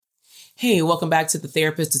Hey, welcome back to the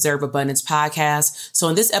Therapists Deserve Abundance podcast. So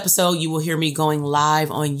in this episode, you will hear me going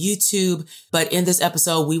live on YouTube. But in this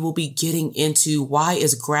episode, we will be getting into why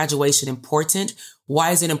is graduation important?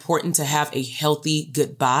 Why is it important to have a healthy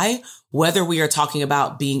goodbye? Whether we are talking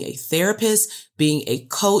about being a therapist, being a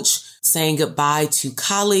coach, saying goodbye to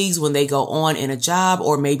colleagues when they go on in a job,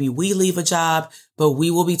 or maybe we leave a job, but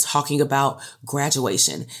we will be talking about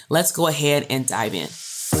graduation. Let's go ahead and dive in.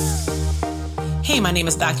 Hey, my name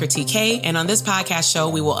is Dr. TK, and on this podcast show,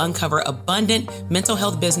 we will uncover abundant mental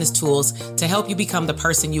health business tools to help you become the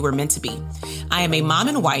person you were meant to be. I am a mom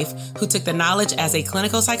and wife who took the knowledge as a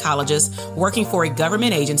clinical psychologist, working for a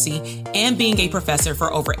government agency, and being a professor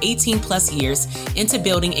for over 18 plus years into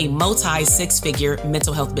building a multi-six-figure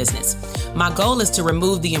mental health business. My goal is to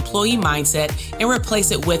remove the employee mindset and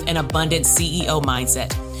replace it with an abundant CEO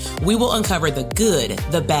mindset. We will uncover the good,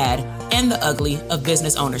 the bad, and the ugly of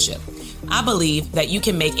business ownership. I believe that you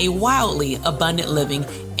can make a wildly abundant living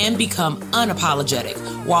and become unapologetic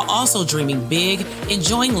while also dreaming big,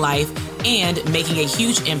 enjoying life, and making a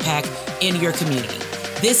huge impact in your community.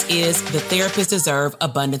 This is the Therapists Deserve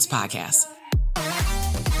Abundance podcast.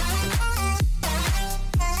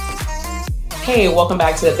 Hey, welcome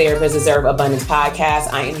back to the Therapists Deserve Abundance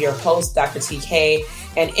podcast. I am your host, Dr. TK.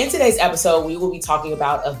 And in today's episode, we will be talking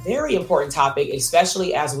about a very important topic,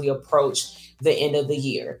 especially as we approach the end of the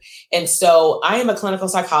year. And so I am a clinical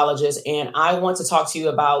psychologist, and I want to talk to you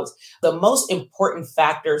about the most important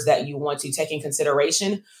factors that you want to take in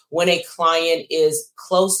consideration when a client is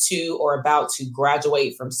close to or about to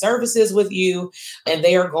graduate from services with you, and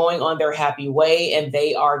they are going on their happy way and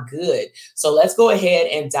they are good. So let's go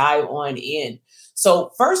ahead and dive on in.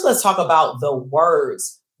 So first, let's talk about the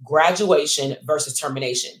words graduation versus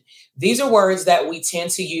termination. These are words that we tend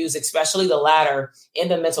to use, especially the latter, in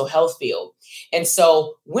the mental health field. And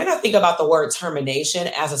so when I think about the word termination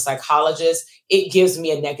as a psychologist, it gives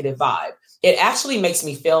me a negative vibe. It actually makes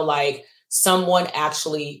me feel like someone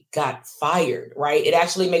actually got fired, right? It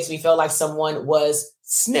actually makes me feel like someone was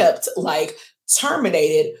snipped, like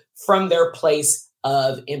terminated from their place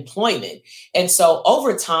of employment. And so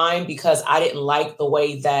over time, because I didn't like the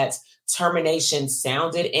way that termination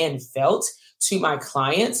sounded and felt to my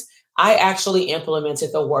clients, I actually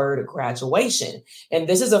implemented the word graduation. And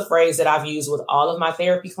this is a phrase that I've used with all of my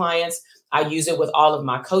therapy clients. I use it with all of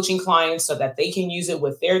my coaching clients so that they can use it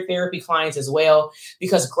with their therapy clients as well,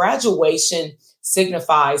 because graduation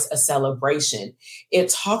signifies a celebration. It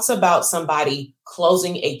talks about somebody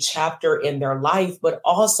closing a chapter in their life, but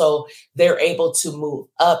also they're able to move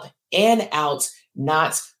up and out,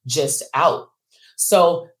 not just out.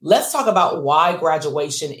 So let's talk about why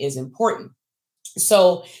graduation is important.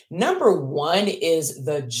 So number one is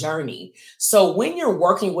the journey. So when you're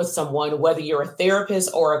working with someone, whether you're a therapist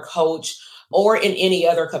or a coach or in any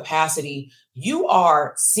other capacity, you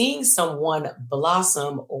are seeing someone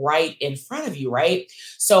blossom right in front of you, right?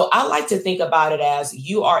 So I like to think about it as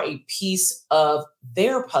you are a piece of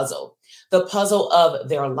their puzzle, the puzzle of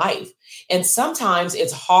their life. And sometimes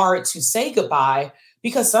it's hard to say goodbye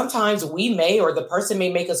because sometimes we may, or the person may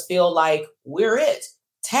make us feel like we're it.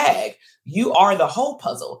 Tag. You are the whole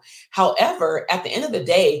puzzle. However, at the end of the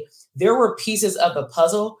day, there were pieces of the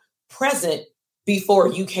puzzle present before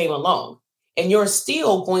you came along. And you're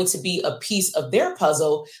still going to be a piece of their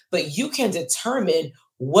puzzle, but you can determine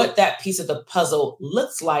what that piece of the puzzle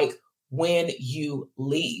looks like when you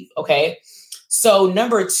leave. Okay. So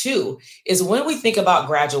number two is when we think about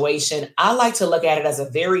graduation, I like to look at it as a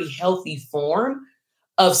very healthy form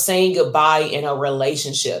of saying goodbye in a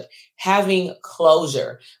relationship, having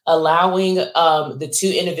closure, allowing the two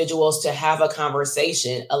individuals to have a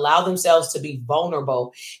conversation, allow themselves to be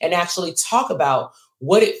vulnerable and actually talk about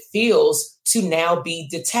what it feels to now be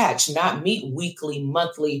detached, not meet weekly,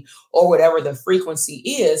 monthly, or whatever the frequency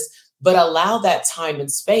is, but allow that time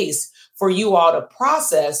and space for you all to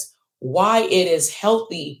process why it is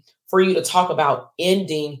healthy for you to talk about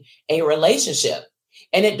ending a relationship.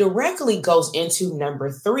 And it directly goes into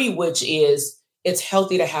number three, which is it's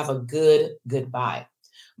healthy to have a good goodbye.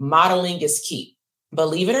 Modeling is key.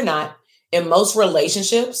 Believe it or not, in most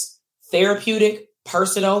relationships, therapeutic,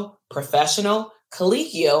 personal, professional,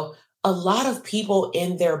 collegial, a lot of people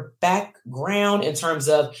in their background in terms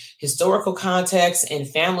of historical context and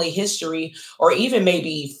family history, or even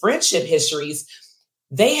maybe friendship histories,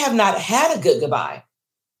 they have not had a good goodbye.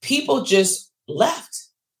 People just left.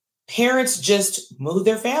 Parents just moved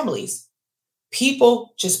their families.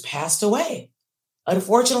 People just passed away.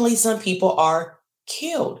 Unfortunately, some people are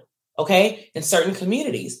killed, okay, in certain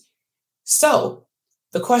communities. So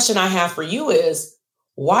the question I have for you is,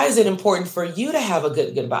 why is it important for you to have a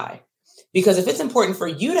good goodbye? Because if it's important for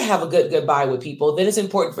you to have a good goodbye with people, then it's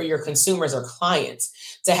important for your consumers or clients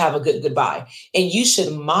to have a good goodbye. And you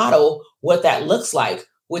should model what that looks like,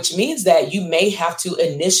 which means that you may have to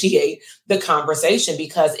initiate the conversation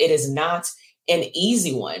because it is not an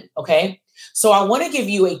easy one. Okay. So I want to give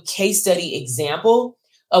you a case study example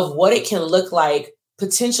of what it can look like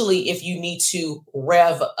potentially if you need to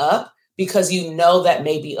rev up because you know that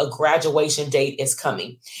maybe a graduation date is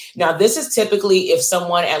coming. Now, this is typically if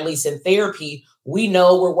someone, at least in therapy, we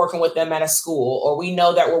know we're working with them at a school, or we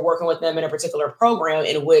know that we're working with them in a particular program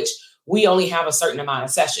in which we only have a certain amount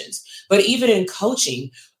of sessions. But even in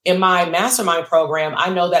coaching, in my mastermind program, I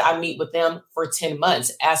know that I meet with them for 10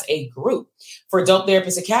 months as a group. For Dope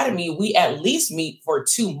Therapist Academy, we at least meet for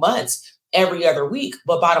 2 months every other week.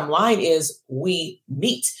 But bottom line is we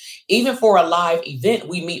meet. Even for a live event,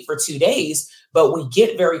 we meet for 2 days, but we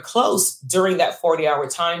get very close during that 40-hour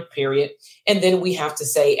time period. And then we have to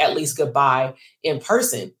say at least goodbye in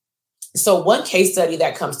person. So one case study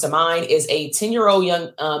that comes to mind is a 10-year-old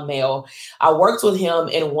young male. I worked with him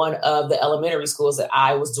in one of the elementary schools that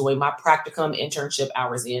I was doing my practicum internship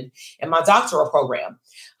hours in my doctoral program.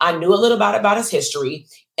 I knew a little bit about his history.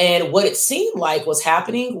 And what it seemed like was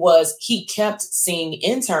happening was he kept seeing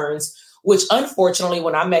interns, which unfortunately,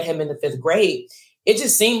 when I met him in the 5th grade, it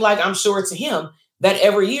just seemed like, I'm sure to him, that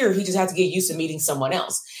every year he just had to get used to meeting someone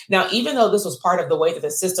else. Now, even though this was part of the way that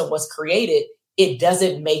the system was created, it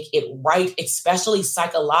doesn't make it right, especially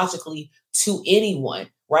psychologically to anyone,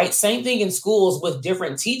 right? Same thing in schools with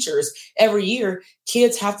different teachers. Every year,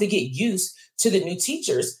 kids have to get used to the new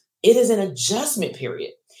teachers. It is an adjustment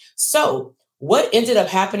period. So what ended up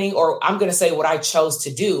happening, or I'm going to say what I chose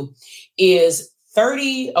to do, is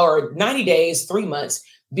 30 or 90 days, 3 months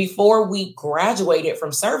before we graduated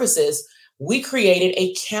from services, we created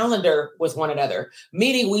a calendar with one another,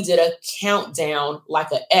 meaning we did a countdown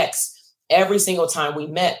like an X every single time we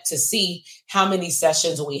met to see how many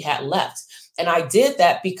sessions we had left. And I did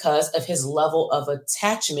that because of his level of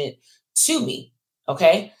attachment to me.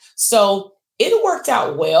 Okay. So it worked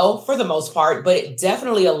out well for the most part, but it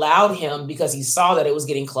definitely allowed him, because he saw that it was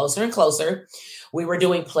getting closer and closer. We were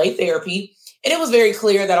doing play therapy, and it was very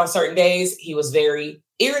clear that on certain days he was very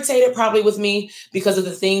irritated probably with me because of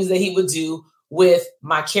the things that he would do with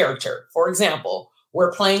my character. For example,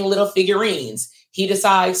 we're playing little figurines. He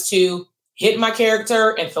decides to hit my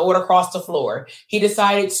character and throw it across the floor. He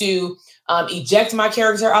decided to eject my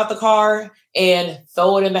character out the car and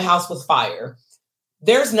throw it in the house with fire.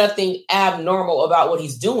 There's nothing abnormal about what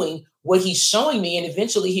he's doing. What he's showing me, and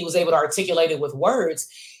eventually he was able to articulate it with words,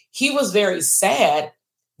 he was very sad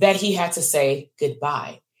that he had to say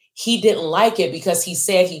goodbye. He didn't like it because he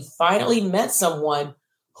said he finally met someone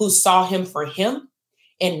who saw him for him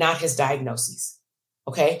and not his diagnoses.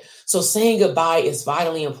 Okay, so saying goodbye is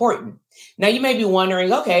vitally important. Now, you may be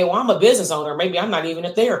wondering, okay, well, I'm a business owner. Maybe I'm not even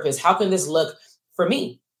a therapist. How can this look for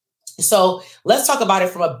me? So let's talk about it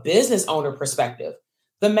from a business owner perspective.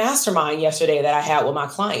 The mastermind yesterday that I had with my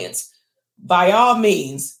clients, by all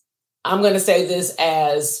means, I'm going to say this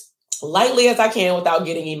as lightly as I can without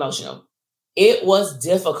getting emotional. It was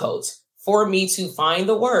difficult for me to find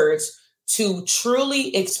the words to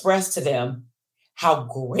truly express to them how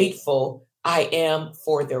grateful I am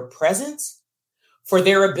for their presence, for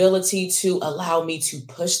their ability to allow me to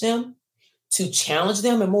push them, to challenge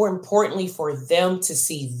them, and more importantly, for them to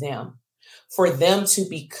see them, for them to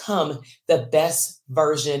become the best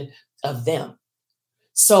version of them.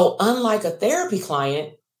 So unlike a therapy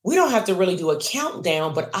client, we don't have to really do a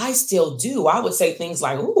countdown, but I still do. I would say things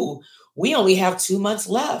like, ooh, we only have 2 months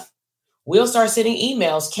left. We'll start sending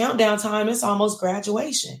emails, countdown time, it's almost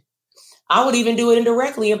graduation. I would even do it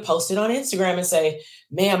indirectly and post it on Instagram and say,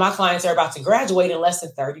 man, my clients are about to graduate in less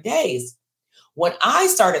than 30 days. When I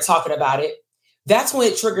started talking about it, that's when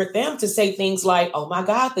it triggered them to say things like, oh my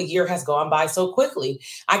God, the year has gone by so quickly.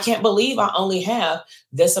 I can't believe I only have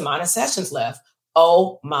this amount of sessions left.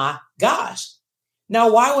 Oh my gosh. Now,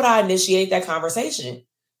 why would I initiate that conversation?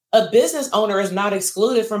 A business owner is not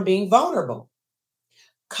excluded from being vulnerable.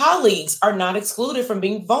 Colleagues are not excluded from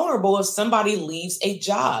being vulnerable if somebody leaves a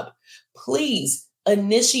job. Please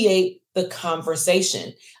initiate the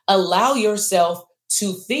conversation. Allow yourself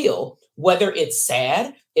to feel, whether it's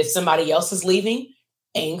sad, if somebody else is leaving,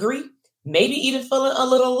 angry, maybe even feeling a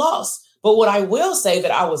little lost. But what I will say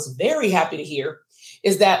that I was very happy to hear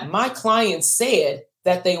is that my clients said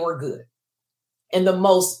that they were good. And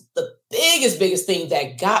the biggest thing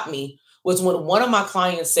that got me was when one of my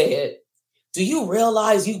clients said, do you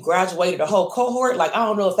realize you graduated a whole cohort? Like, I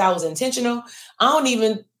don't know if that was intentional. I don't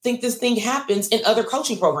even think this thing happens in other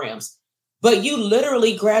coaching programs, but you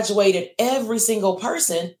literally graduated every single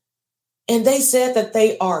person. and they said that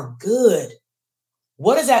they are good.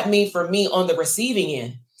 What does that mean for me on the receiving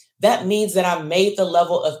end? That means that I made the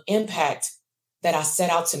level of impact that I set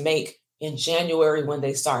out to make in January when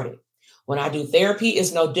they started. When I do therapy,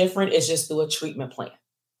 it's no different. It's just through a treatment plan.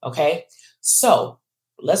 Okay. So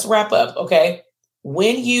let's wrap up. Okay.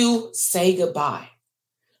 When you say goodbye,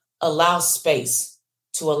 allow space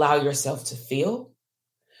to allow yourself to feel,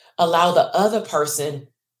 allow the other person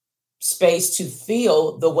space to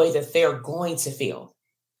feel the way that they're going to feel.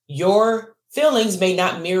 Your feelings may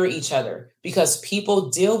not mirror each other because people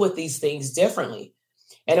deal with these things differently.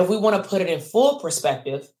 And if we want to put it in full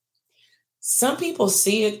perspective, some people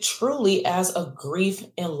see it truly as a grief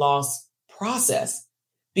and loss process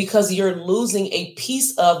because you're losing a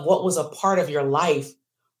piece of what was a part of your life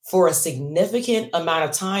for a significant amount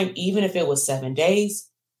of time, even if it was 7 days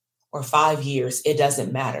or 5 years, it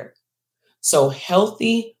doesn't matter. So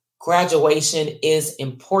healthy graduation is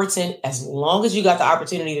important as long as you got the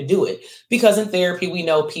opportunity to do it. Because in therapy, we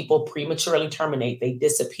know people prematurely terminate, they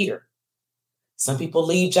disappear. Some people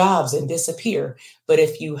leave jobs and disappear. But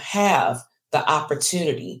if you have the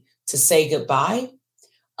opportunity to say goodbye,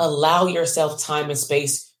 allow yourself time and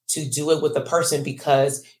space to do it with the person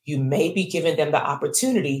because you may be giving them the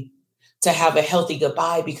opportunity to have a healthy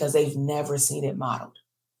goodbye because they've never seen it modeled.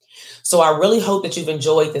 So I really hope that you've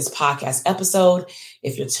enjoyed this podcast episode.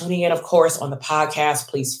 If you're tuning in, of course, on the podcast,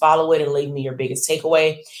 please follow it and leave me your biggest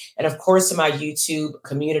takeaway. And of course, to my YouTube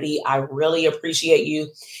community, I really appreciate you.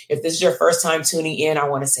 If this is your first time tuning in, I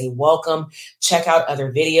want to say welcome. Check out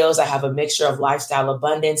other videos. I have a mixture of lifestyle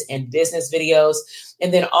abundance and business videos.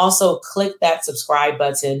 And then also click that subscribe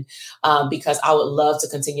button because I would love to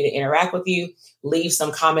continue to interact with you. Leave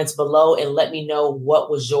some comments below and let me know what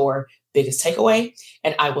was your biggest takeaway.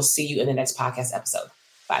 And I will see you in the next podcast episode.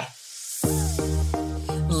 Bye.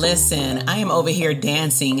 Listen, I am over here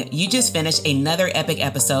dancing. You just finished another epic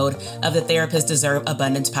episode of the Therapists Deserve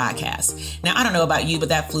Abundance podcast. Now, I don't know about you, but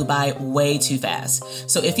that flew by way too fast.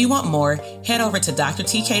 So if you want more, head over to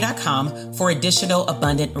drtk.com for additional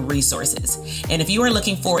abundant resources. And if you are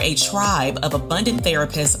looking for a tribe of abundant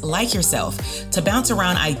therapists like yourself to bounce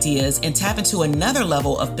around ideas and tap into another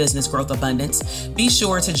level of business growth abundance, be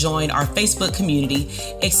sure to join our Facebook community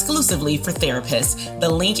exclusively for therapists. The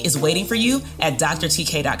link is waiting for you at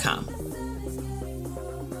drtk.com.